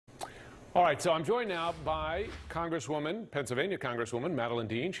All right, so I'm joined now by Pennsylvania Congresswoman Madeline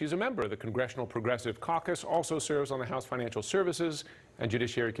Dean. She's a member of the Congressional Progressive Caucus, also serves on the House Financial Services and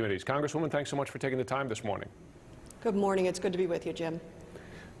Judiciary Committees. Congresswoman, thanks so much for taking the time this morning. Good morning. It's good to be with you, Jim.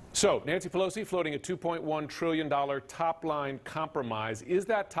 So, Nancy Pelosi floating a $2.1 trillion top-line compromise. Is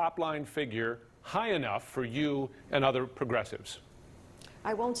that top-line figure high enough for you and other progressives?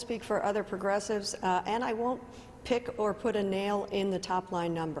 I won't speak for other progressives, and I won't pick or put a nail in the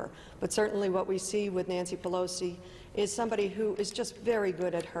top-line number. But certainly what we see with Nancy Pelosi is somebody who is just very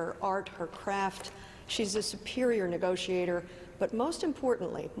good at her art, her craft. She's a superior negotiator. But most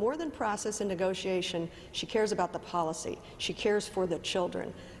importantly, more than process and negotiation, she cares about the policy. She cares for the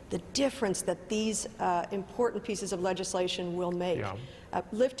children. The difference that these important pieces of legislation will make.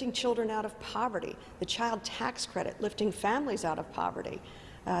 Lifting children out of poverty, the child tax credit, lifting families out of poverty,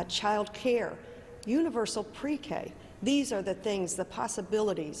 child care, universal pre-K. These are the things, the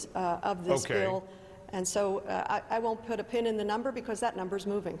possibilities of this bill. And so I won't put a pin in the number because that number's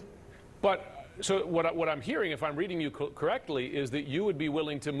moving. But so what I'm hearing, if I'm reading you correctly, is that you would be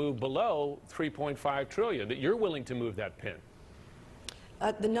willing to move below $3.5 trillion, that you're willing to move that pin.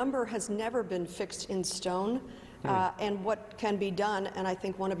 The number has never been fixed in stone. And what can be done, and I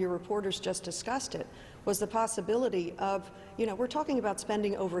think one of your reporters just discussed it, was the possibility of, we're talking about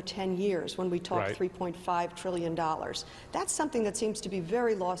spending over 10 years when we talk $3.5 trillion. That's something that seems to be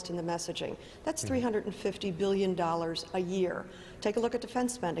very lost in the messaging. That's $350 billion a year. Take a look at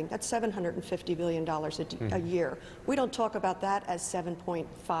defense spending. That's $750 billion a year. We don't talk about that as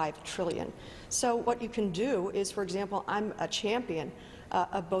 $7.5 trillion. So what you can do is, for example, I'm a champion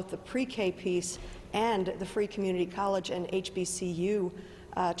of both the pre-K piece and the free community college and HBCU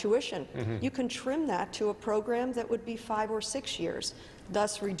tuition. You can trim that to a program that would be 5 or 6 years,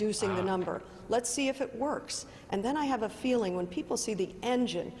 thus reducing the number. Let's see if it works. And then I have a feeling when people see the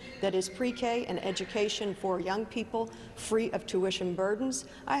engine that is pre-K and education for young people, free of tuition burdens,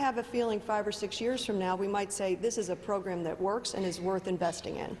 I have a feeling 5 or 6 years from now we might say this is a program that works and is worth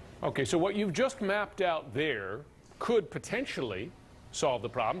investing in. Okay, so what you've just mapped out there could potentially solve the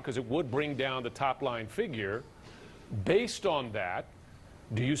problem because it would bring down the top-line figure. Based on that,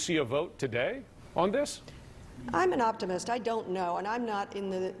 do you see a vote today on this? I'm an optimist. I don't know, and I'm not in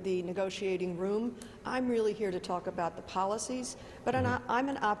the negotiating room. I'm really here to talk about the policies, but I'm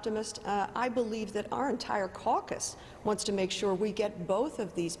an optimist. I believe that our entire caucus wants to make sure we get both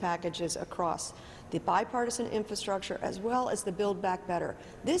of these packages across, the bipartisan infrastructure as well as the Build Back Better.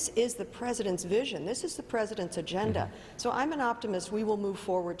 This is the President's vision. This is the President's agenda. So I'm an optimist. We will move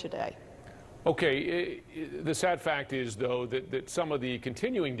forward today. Okay, the sad fact is, though, that some of the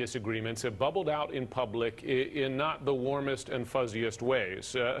continuing disagreements have bubbled out in public in not the warmest and fuzziest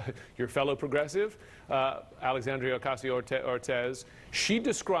ways. Your fellow progressive, Alexandria Ocasio-Cortez, she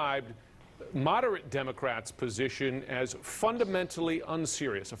described moderate Democrats' position as fundamentally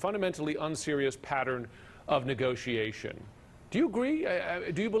unserious, a fundamentally unserious pattern of negotiation. Do you agree?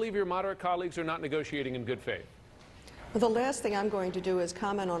 Do you believe your moderate colleagues are not negotiating in good faith? Well, the last thing I'm going to do is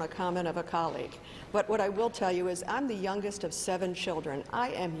comment on a comment of a colleague. But what I will tell you is I'm the youngest of 7 children.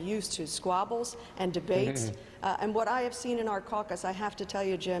 I am used to squabbles and debates. And what I have seen in our caucus, I have to tell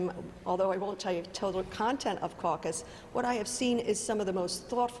you, Jim, although I won't tell you total content of caucus, what I have seen is some of the most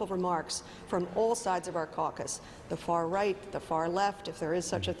thoughtful remarks from all sides of our caucus, the far right, the far left, if there is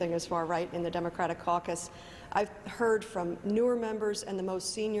such a thing as far right in the Democratic caucus. I've heard from newer members and the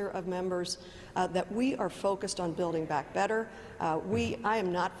most senior of members that we are focused on building back better. I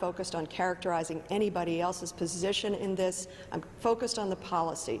am not focused on characterizing anybody else's position in this. I'm focused on the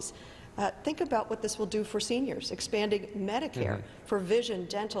policies. Think about what this will do for seniors, expanding Medicare for vision,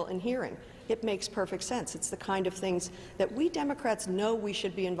 dental, and hearing. It makes perfect sense. It's the kind of things that we Democrats know we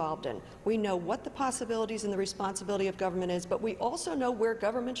should be involved in. We know what the possibilities and the responsibility of government is, but we also know where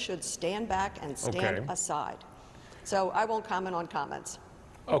government should stand back and stand aside. So I won't comment on comments.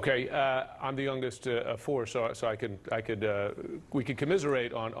 Okay, I'm the youngest of 4, so we could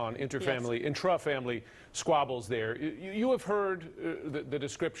commiserate on interfamily, intra-family squabbles there. You have heard the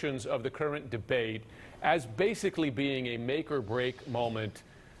descriptions of the current debate as basically being a make-or-break moment,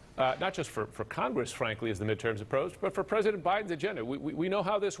 not just for Congress, frankly, as the midterms approach, but for President Biden's agenda. We know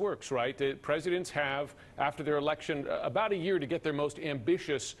how this works, right? Presidents have, after their election, about a year to get their most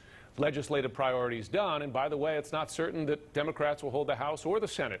ambitious legislative priorities done. And by the way, it's not certain that Democrats will hold the House or the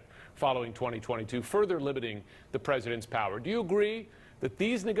Senate following 2022, further limiting the president's power. Do you agree that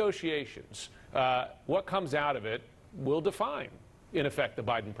these negotiations, what comes out of it, will define, in effect, the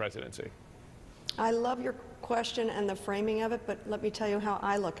Biden presidency? I love your question and the framing of it, but let me tell you how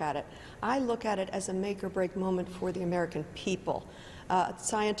I look at it. I look at it as a make-or-break moment for the American people.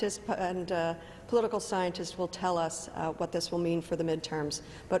 Scientists and political scientists will tell us what this will mean for the midterms.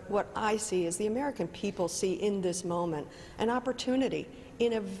 But what I see is the American people see in this moment an opportunity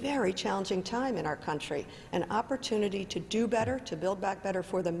in a very challenging time in our country, an opportunity to do better, to build back better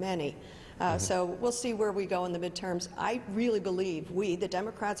for the many. So we'll see where we go in the midterms. I really believe we, the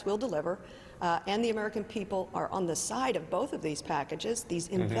Democrats, will deliver, and the American people are on the side of both of these packages, these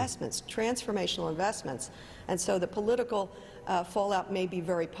investments, transformational investments. And so the political fallout may be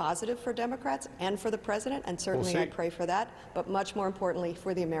very positive for Democrats and for the president, and certainly I pray for that, but much more importantly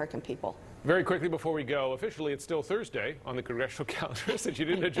for the American people. Very quickly before we go, officially it's still Thursday on the congressional calendar since you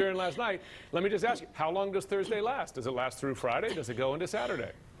didn't adjourn last night. Let me just ask you, how long does Thursday last? Does it last through Friday? Does it go into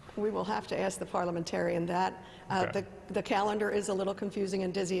Saturday? We will have to ask the parliamentarian that. The calendar is a little confusing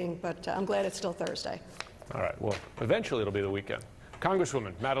and dizzying, but I'm glad it's still Thursday. All right. Well, eventually it'll be the weekend.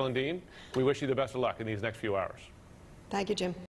 Congresswoman Dean, we wish you the best of luck in these next few hours. Thank you, Jim.